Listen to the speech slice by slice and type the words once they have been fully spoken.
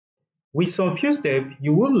With some few steps,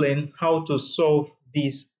 you will learn how to solve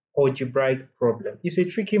this algebraic problem. It's a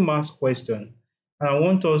tricky math question, and I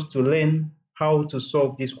want us to learn how to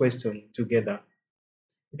solve this question together.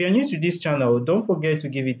 If you are new to this channel, don't forget to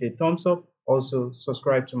give it a thumbs up. Also,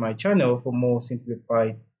 subscribe to my channel for more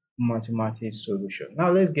simplified mathematics solution.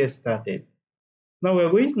 Now, let's get started. Now, we're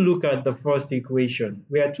going to look at the first equation.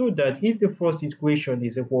 We are told that if the first equation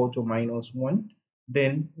is equal to -1,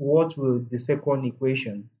 then what will the second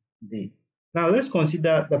equation be? Now, let's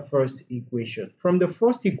consider the first equation. From the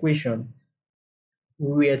first equation,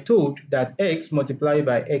 we are told that x multiplied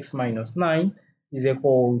by x minus 9 is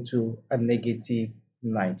equal to a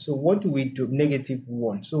 -9. So what do we do?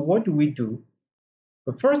 -1. So what do we do?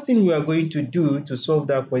 The first thing we are going to do to solve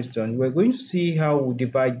that question, we're going to see how we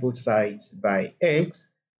divide both sides by x.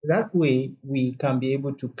 That way, we can be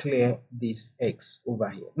able to clear this x over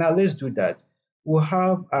here. Now, let's do that. We'll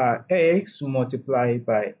have x multiplied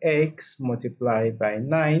by x multiplied by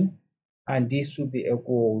 9, and this will be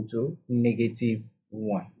equal to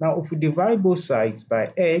 -1. Now, if we divide both sides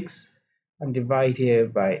by x and divide here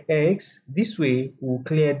by x, this way we'll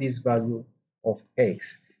clear this value of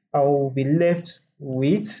x. I will be left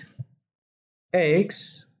with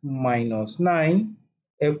x minus 9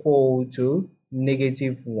 equal to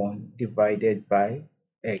 -1 divided by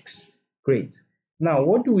x. Great. Now,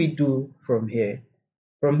 what do we do from here?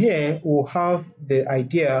 From here, we'll have the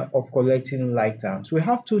idea of collecting like terms. We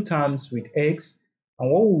have two terms with x,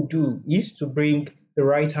 and what we'll do is to bring the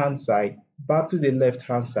right-hand side back to the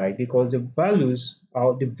left-hand side because the values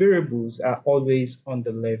or the variables are always on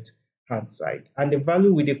the left-hand side. And the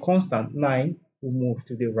value with the constant 9 will move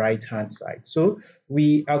to the right-hand side. So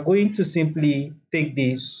we are going to simply take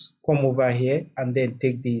this, come over here, and then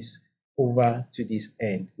take this over to this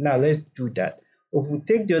end. Now let's do that. If we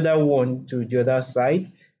take the other one to the other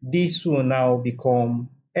side, this will now become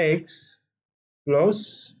x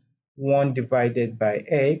plus 1 divided by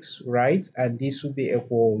x, right? And this will be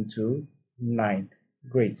equal to 9.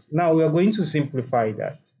 Great. Now we are going to simplify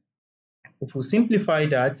that. If we simplify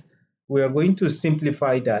that, we are going to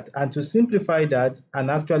simplify that. And to simplify that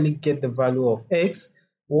and actually get the value of x,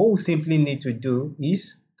 what we simply need to do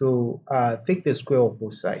is to take the square of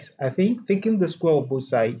both sides. I think taking the square of both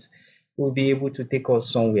sides will be able to take us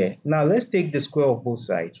somewhere. Now let's take the square of both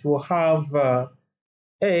sides. We'll have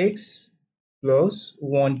x plus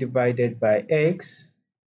 1 divided by x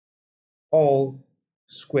all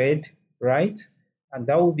squared, right? And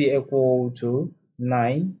that will be equal to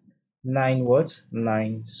 9. 9 what?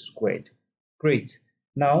 9 squared. Great.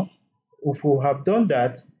 Now, if we have done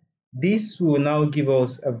that, this will now give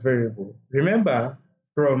us a variable. Remember,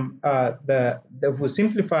 from if we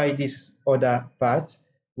simplify this other part,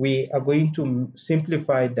 we are going to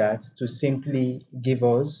simplify that to simply give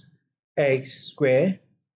us x squared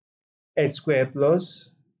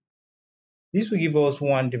plus, this will give us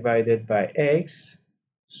 1 divided by x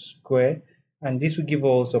squared, and this will give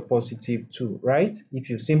us a positive 2, right? If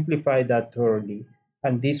you simplify that thoroughly,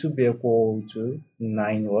 and this will be equal to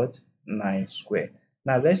 9 what? 9 squared.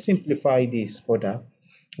 Now let's simplify this further.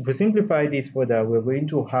 If we simplify this further, we're going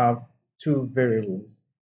to have two variables.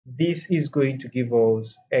 This is going to give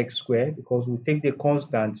us x squared because we take the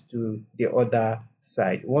constant to the other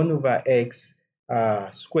side. 1 over x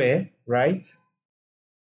squared, right?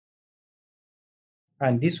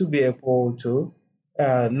 And this will be equal to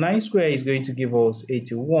 9 squared is going to give us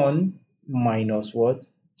 81 minus what?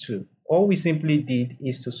 2. All we simply did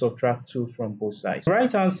is to subtract 2 from both sides. The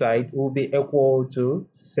right hand side will be equal to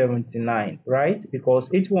 79, right? Because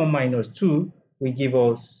 81 minus 2 will give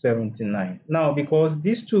us 79. Now, because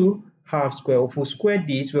these two have square, if we square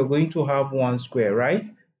this, we're going to have 1 square, right?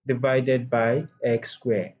 Divided by x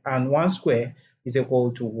squared. And 1 square is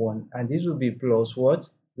equal to 1. And this will be plus what?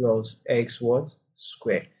 Plus x what?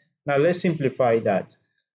 Square. Now let's simplify that.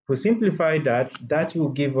 If we simplify that, that will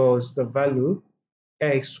give us the value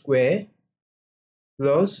x squared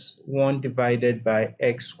plus 1 divided by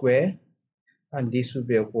x squared, and this will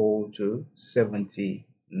be equal to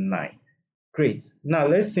 79. Great. Now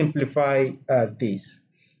let's simplify this.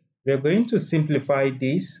 We're going to simplify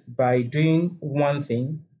this by doing one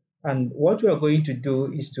thing, and what we are going to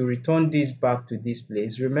do is to return this back to this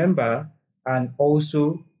place. Remember, and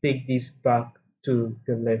also take this back to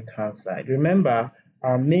the left-hand side. Remember,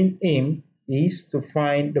 our main aim is to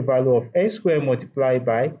find the value of x squared multiplied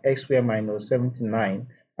by x squared minus 79,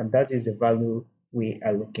 and that is the value we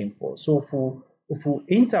are looking for. So if we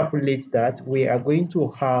interpolate that, we are going to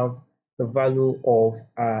have the value of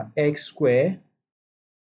x squared,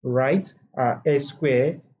 right? X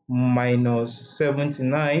squared minus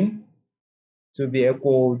 79 to be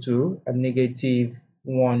equal to a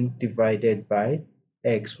 1 divided by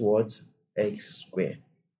x what? X squared.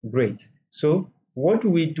 Great. So what do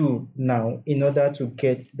we do now in order to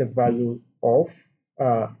get the value of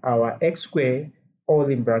our x squared, all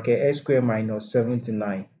in bracket x squared minus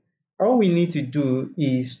 79? All we need to do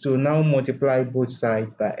is to now multiply both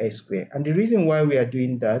sides by x squared. And the reason why we are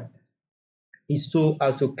doing that is so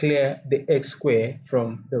as to clear the x squared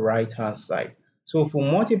from the right hand side. So if we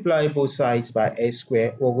multiply both sides by x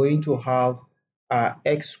squared, we're going to have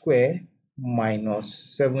x squared minus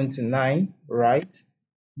 79, right?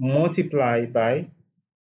 Multiply by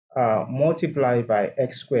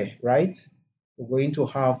x squared, right? We're going to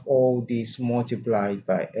have all this multiplied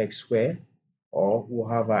by x squared, or we'll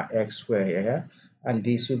have our x squared here, and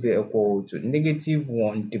this will be equal to negative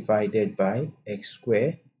 1 divided by x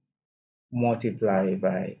squared multiply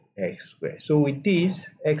by x squared. So with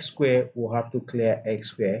this, x squared will have to clear x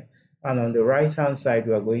squared, and on the right hand side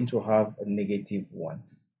we are going to have a negative 1,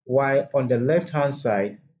 while on the left hand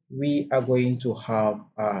side we are going to have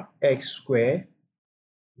x squared,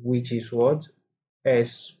 which is what?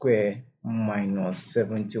 S squared minus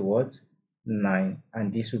 70 what? 9,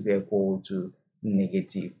 and this will be equal to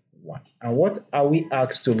negative 1. And what are we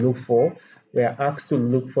asked to look for? We are asked to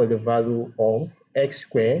look for the value of x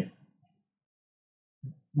squared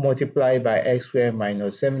multiplied by x squared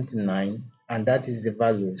minus 79, and that is the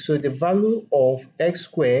value. So the value of x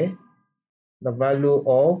squared, the value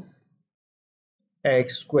of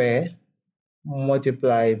x squared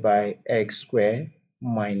multiplied by x squared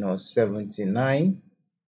minus 79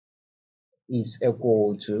 is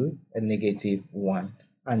equal to a negative 1.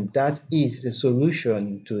 And that is the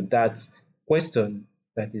solution to that question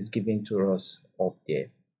that is given to us up there.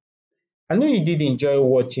 I know you did enjoy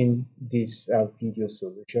watching this video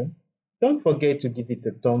solution. Don't forget to give it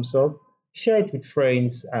a thumbs up, share it with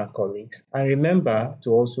friends and colleagues, and remember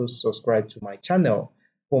to also subscribe to my channel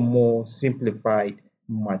for more simplified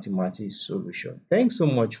mathematics solution. Thanks so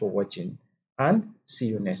much for watching, and see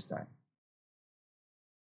you next time.